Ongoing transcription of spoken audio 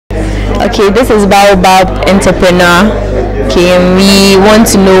Okay, this is Baobab Entrepreneur. Okay, we want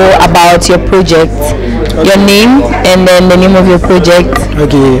to know about your project, your name, and then the name of your project.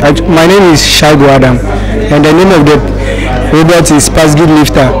 Okay, my name is Shagu Adam, and the name of the robot is Pasgid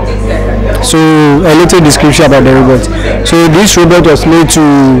Lifter. So a little description about the robot. So this robot was made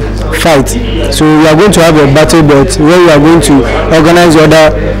to fight. So we are going to have a battle bot where we are going to organize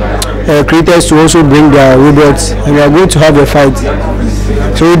other creators to also bring their robots, and we are going to have a fight.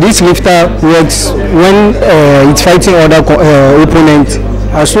 So this lifter works when it's fighting other opponents.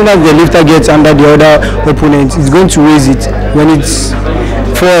 As soon as the lifter gets under the other opponent, it's going to raise it. When it's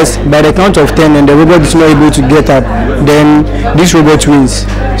forced by the count of 10 and the robot is not able to get up, then this robot wins.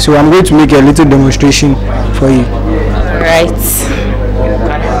 So I'm going to make a little demonstration for you. Right.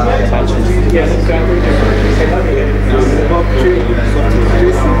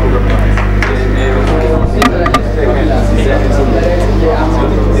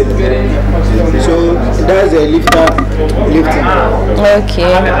 So that's a lifter lifting.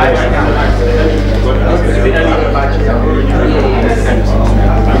 Okay.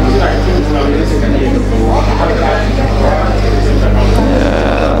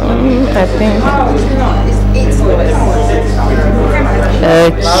 I think.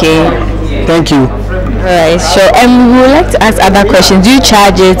 Okay. Thank you. Alright, so we would like to ask other questions. Do you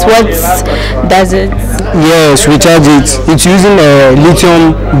charge it? What does it? Yes, we charge it. It's using a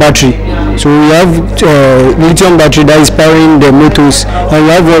lithium battery. So we have lithium battery that is powering the motors, and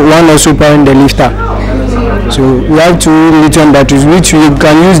we have one also powering the lifter. So we have two lithium batteries, which we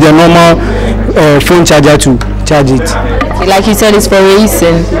can use the normal phone charger to charge it. Like you said, it's for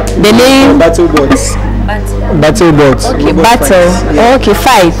racing. The name? Battle bots. Battle bots. Okay, battle. Yeah. Okay,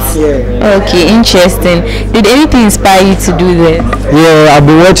 fight. Yeah. Okay, interesting. Did anything inspire you to do this? Yeah, I've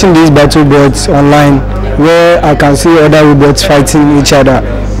been watching these battle bots online where I can see other robots fighting each other.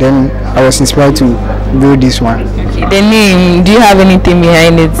 Then I was inspired to build this one. Okay, the name, do you have anything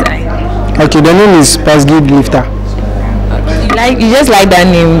behind it? Okay, the name is Pasgid Lifter. Okay, you just like that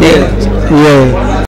name then? Yeah.